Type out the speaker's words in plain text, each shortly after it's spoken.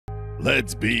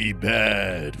Let's be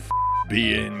bad.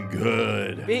 Being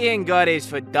good. Being good is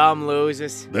for dumb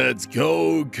losers. Let's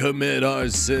go commit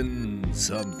arson,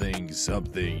 something,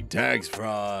 tax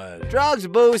fraud. Drugs,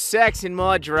 booze, sex, and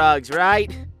more drugs,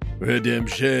 right?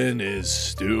 Redemption is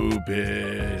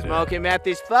stupid. Smoking meth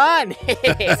is fun.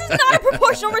 This is not a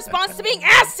proportional response to being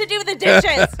asked to do the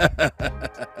dishes!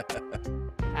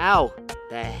 How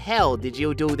the hell did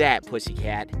you do that,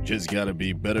 pussycat? Just gotta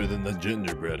be better than the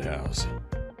gingerbread house.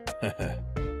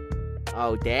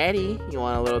 Oh, Daddy, you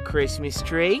want a little Christmas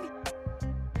treat?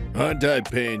 Aren't I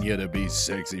paying you to be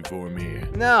sexy for me?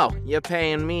 No, you're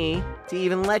paying me to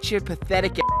even let your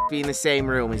pathetic ass be in the same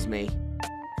room as me.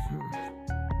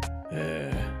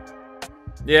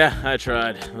 Yeah, I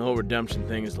tried. The whole redemption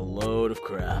thing is a load of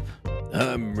crap.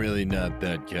 I'm really not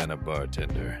that kind of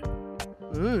bartender.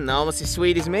 Almost as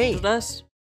sweet as me. HuskerDust?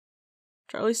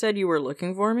 Charlie said you were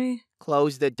looking for me?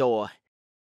 Close the door.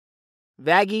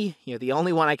 Vaggie, you're the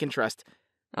only one I can trust.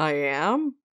 I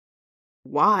am?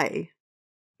 Why?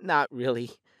 Not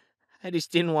really. I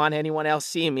just didn't want anyone else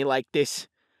seeing me like this.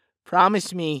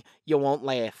 Promise me you won't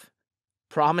laugh.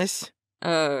 Promise?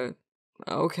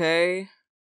 Okay.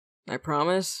 I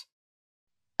promise.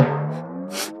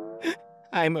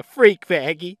 I'm a freak,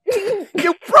 Vaggie.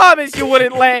 You promised you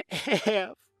wouldn't laugh.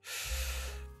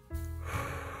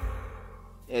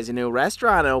 There's a new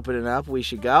restaurant opening up. We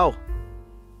should go.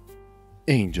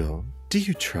 Angel, do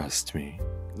you trust me?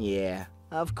 Yeah,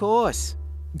 of course.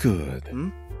 Good.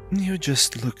 You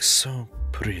just look so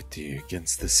pretty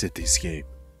against the cityscape.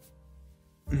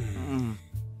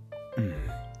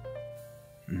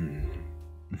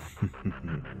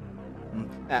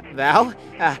 Val?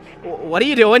 What are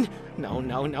you doing?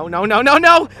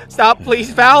 No. Stop,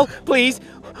 please, Val, please.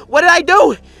 What did I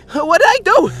do? What did I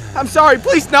do? I'm sorry,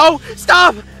 please, no.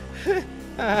 Stop.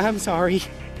 I'm sorry.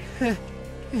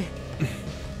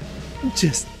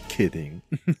 Just kidding.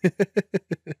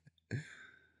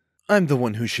 I'm the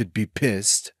one who should be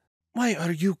pissed. Why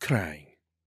are you crying?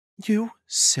 You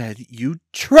said you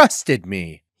trusted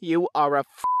me. You are a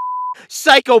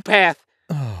psychopath.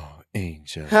 Oh,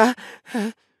 Angel. Huh?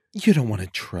 You don't want to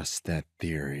trust that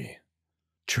theory.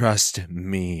 Trust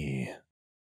me.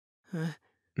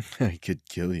 I could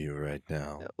kill you right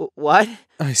now. What?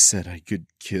 I said I could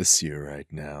kiss you right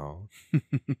now.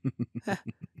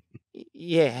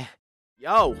 Yeah.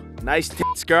 Yo, nice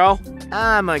tits, girl.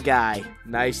 I'm a guy.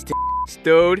 Nice tits,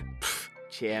 dude.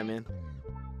 Chairman.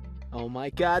 Oh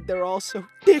my god, they're all so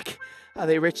thick. Are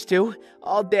they rich too?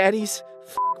 All daddies?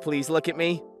 Please look at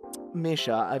me.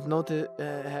 Misha, I've noticed.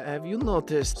 Have you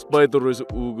noticed? Spider is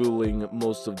oogling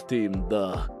most of team,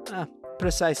 duh.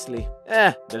 Precisely.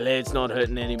 The lade's not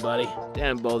hurting anybody.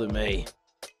 Don't bother me.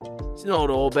 It's not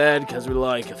all bad, because we're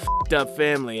like a f***ed up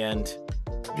family and...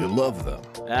 You love them.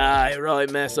 You're right,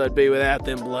 mess I'd be without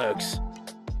them blokes.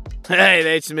 Hey,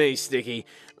 that's me, Sticky.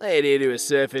 Laid here to a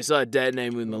surface, I'd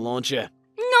detonate with the launcher.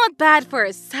 Not bad for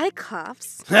a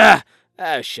Cyclops.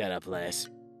 Oh, shut up, lass.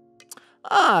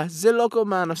 The local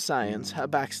man of science,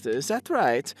 Baxter, is that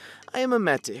right? I am a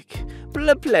medic.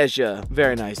 Pleasure.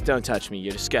 Very nice, don't touch me,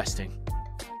 you're disgusting.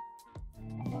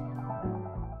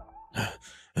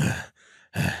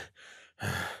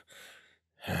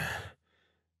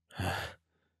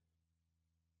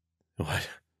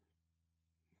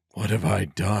 What have I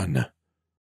done?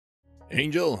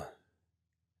 Angel?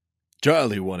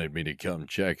 Charlie wanted me to come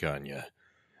check on you.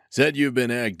 Said you've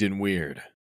been acting weird.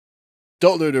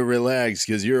 Told her to relax,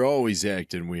 'cause you're always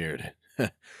acting weird.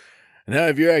 Now,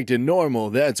 if you're acting normal,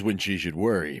 that's when she should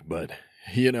worry, but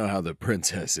you know how the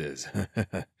princess is.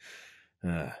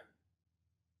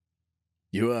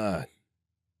 You,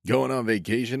 going on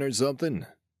vacation or something?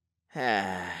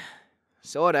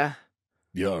 Sorta.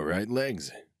 You alright,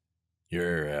 Legs?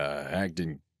 You're,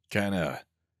 acting kinda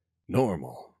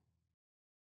normal.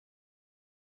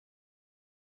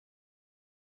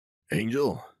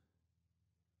 Angel?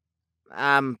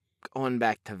 I'm going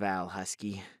back to Val,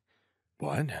 Husky.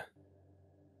 What?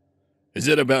 Is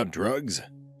it about drugs?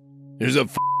 There's a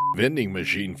vending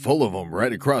machine full of them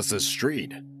right across the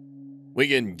street. We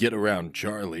can get around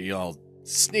Charlie. I'll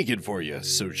sneak it for you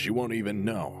so she won't even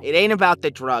know. It ain't about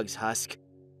the drugs, Husk.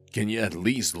 Can you at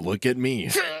least look at me?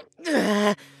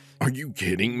 Are you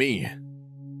kidding me?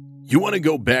 You want to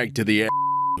go back to the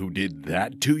who did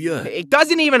that to you? It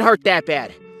doesn't even hurt that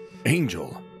bad.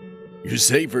 Angel, you're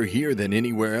safer here than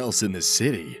anywhere else in the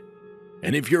city.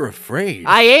 And if you're afraid...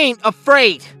 I ain't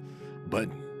afraid. But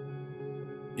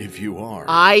if you are...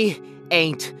 I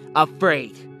ain't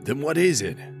afraid. Then what is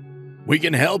it? We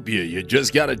can help you. You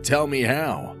just gotta tell me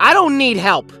how. I don't need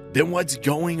help. Then what's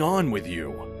going on with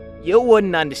you? You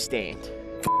wouldn't understand.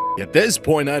 At this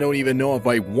point, I don't even know if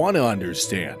I want to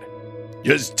understand.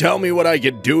 Just tell me what I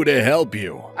can do to help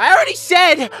you. I already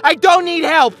said I don't need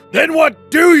help. Then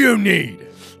what do you need?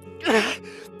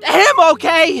 Him,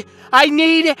 okay? I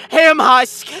need him,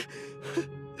 Husk.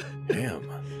 Him?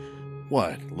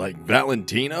 What, like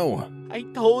Valentino? I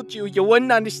told you you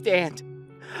wouldn't understand.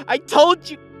 I told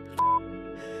you.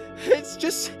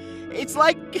 It's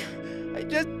like,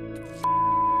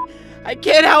 I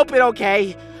can't help it,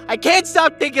 okay? I can't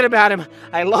stop thinking about him.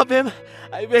 I love him.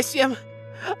 I miss him.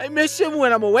 I miss him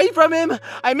when I'm away from him.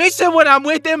 I miss him when I'm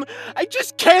with him. I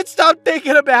just can't stop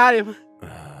thinking about him.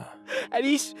 And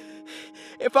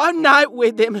if I'm not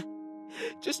with him,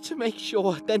 just to make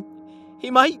sure, then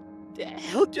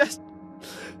he'll just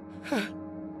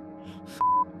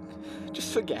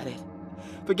forget it.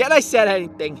 Forget I said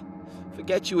anything.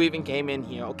 Forget you even came in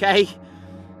here, okay?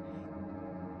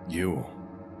 You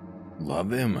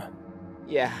love him?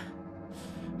 Yeah.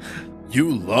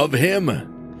 You love him?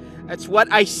 That's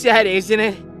what I said, isn't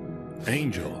it?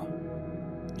 Angel,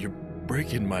 you're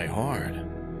breaking my heart.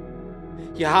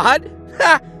 Your heart?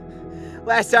 Ha!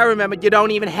 Last I remembered, you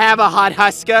don't even have a heart,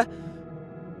 Husker.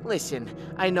 Listen,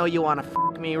 I know you want to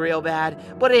fuck me real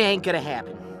bad, but it ain't gonna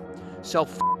happen. So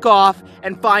fuck off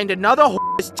and find another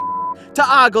horse to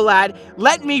ogle at.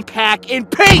 Let me pack in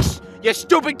peace, you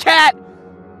stupid cat!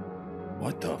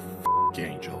 What the f***,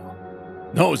 Angel?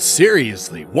 No,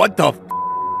 seriously, what the f***?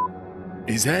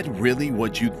 Is that really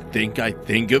what you think I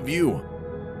think of you?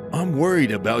 I'm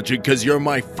worried about you because you're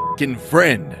my f***ing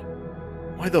friend.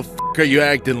 Why the f*** are you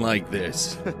acting like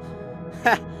this?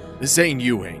 This ain't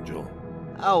you, Angel.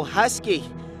 Oh, Husky,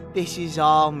 this is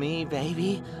all me,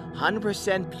 baby.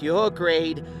 100% pure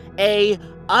grade, A,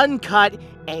 uncut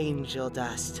Angel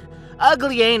Dust.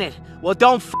 Ugly, ain't it? Well,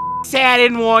 don't say I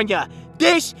didn't warn ya.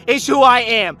 This is who I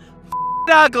am.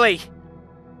 Ugly.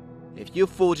 If you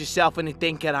fooled yourself into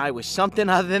thinking I was something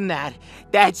other than that,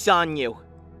 that's on you.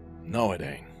 No, it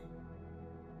ain't.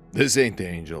 This ain't the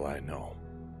Angel I know.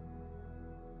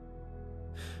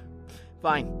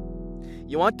 Fine.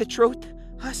 You want the truth,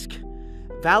 Husk?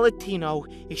 Valentino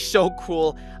is so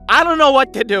cruel, I don't know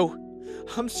what to do.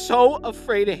 I'm so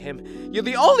afraid of him. You're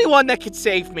the only one that can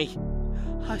save me.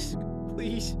 Husk,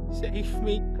 please save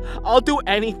me. I'll do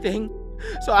anything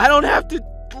so I don't have to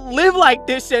live like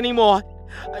this anymore.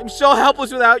 I'm so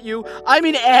helpless without you. I'm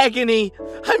in agony.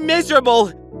 I'm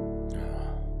miserable.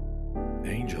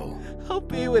 Angel. I'll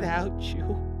be without you.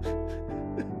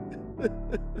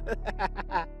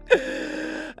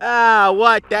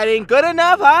 What? That ain't good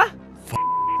enough, huh?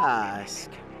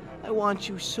 Husk, I want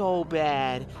you so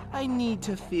bad. I need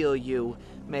to feel you.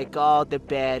 Make all the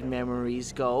bad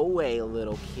memories go away,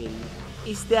 little kitty.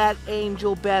 Is that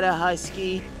Angel better,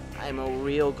 Husky? I'm a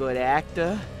real good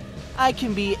actor. I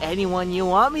can be anyone you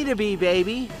want me to be,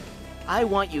 baby. I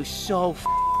want you so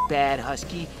bad,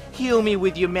 Husky. Heal me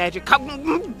with your magic.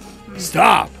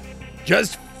 Stop!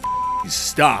 Just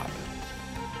stop.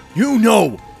 You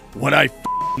know what I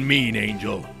mean,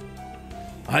 Angel.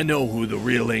 I know who the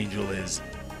real Angel is.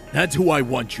 That's who I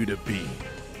want you to be.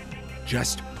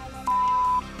 Just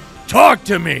talk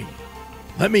to me.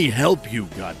 Let me help you,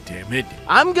 goddammit.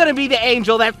 I'm gonna be the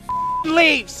Angel that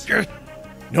leaves.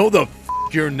 No, the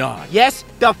you're not. Yes,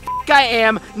 the I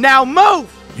am. Now move!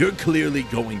 You're clearly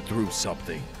going through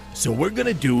something. So we're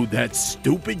gonna do that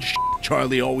stupid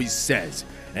Charlie always says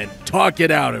and talk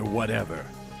it out or whatever.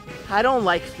 I don't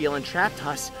like feeling trapped,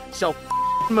 Husk, so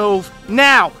move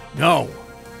now! No.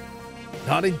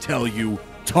 Not until you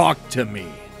talk to me.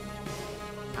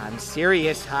 I'm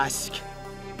serious, Husk.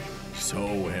 So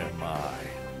am I.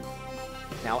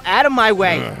 Now out of my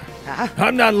way. Huh?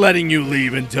 I'm not letting you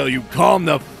leave until you calm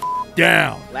the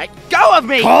down. Let go of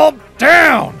me! Calm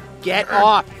down! Get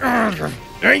off!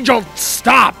 Angel,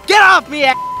 stop! Get off me!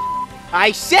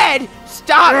 I said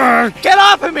stop! Get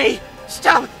off of me!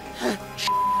 Stop!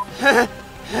 My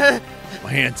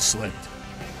hand slipped.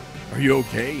 Are you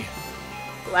okay?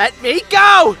 Let me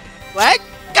go! Let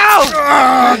go!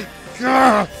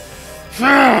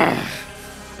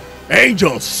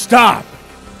 Angel, stop!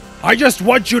 I just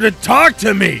want you to talk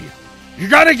to me! You're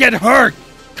gonna get hurt!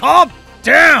 Calm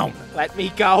down! Let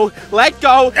me go! Let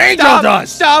go! Angel Stop!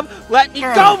 Dust! Stop! Let me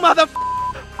go, mother...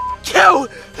 You!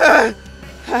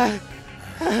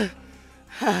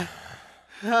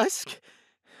 Husk,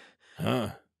 Huh?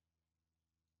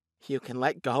 you can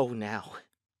let go now.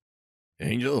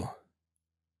 Angel?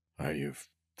 Are you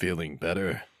feeling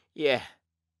better? Yeah,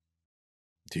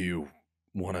 Do you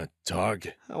want to talk?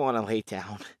 I want to lay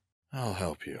down. I'll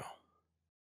help you.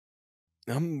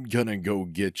 I'm gonna go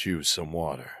get you some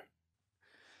water.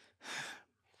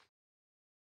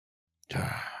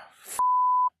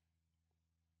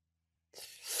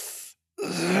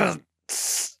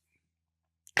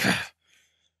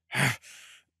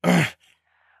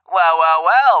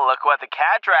 Well, look what the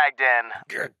cat dragged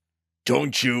in.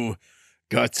 Don't you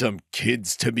got some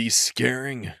kids to be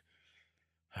scaring?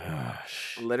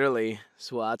 Literally,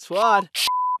 swat.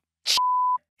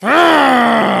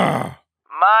 Ah!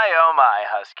 My oh my,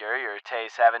 Husker, your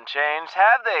tastes haven't changed,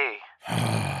 have they?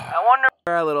 I wonder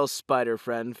Where our little spider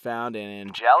friend found an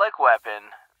angelic weapon.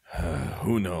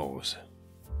 Who knows?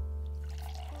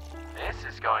 This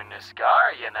is going to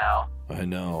scar you now. I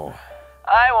know.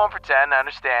 I won't pretend to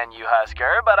understand you,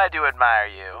 Husker, but I do admire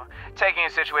you. Taking a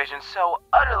situation so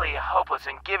utterly hopeless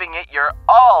and giving it your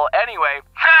all anyway.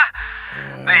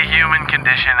 The human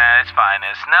condition at its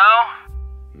finest,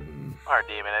 no? Or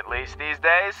demon at least these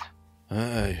days.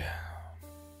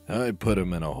 I put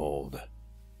him in a hold.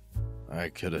 I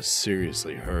could have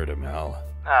seriously hurt him, Al.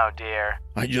 Oh dear.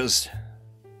 I just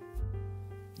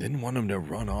didn't want him to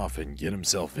run off and get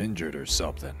himself injured or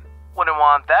something. Wouldn't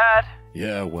want that.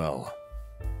 Yeah, well,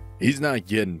 he's not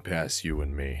getting past you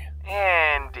and me.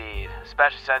 Indeed.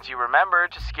 Especially since you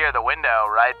remembered to secure the window,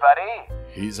 right, buddy?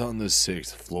 He's on the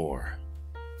 6th floor.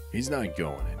 He's not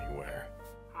going anywhere.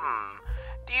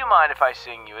 Do you mind if I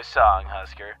sing you a song,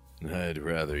 Husker? I'd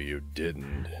rather you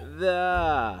didn't.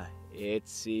 the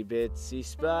itsy bitsy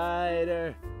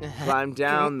spider climbed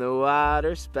down the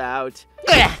water spout.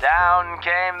 Down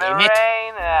came the Damn it.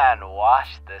 rain and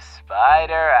washed the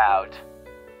spider out.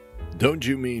 Don't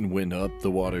you mean went up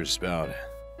the water spout?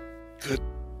 Good.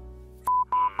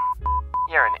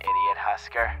 You're an idiot,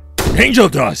 Husker. Angel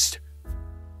Dust!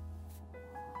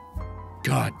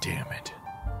 God damn it.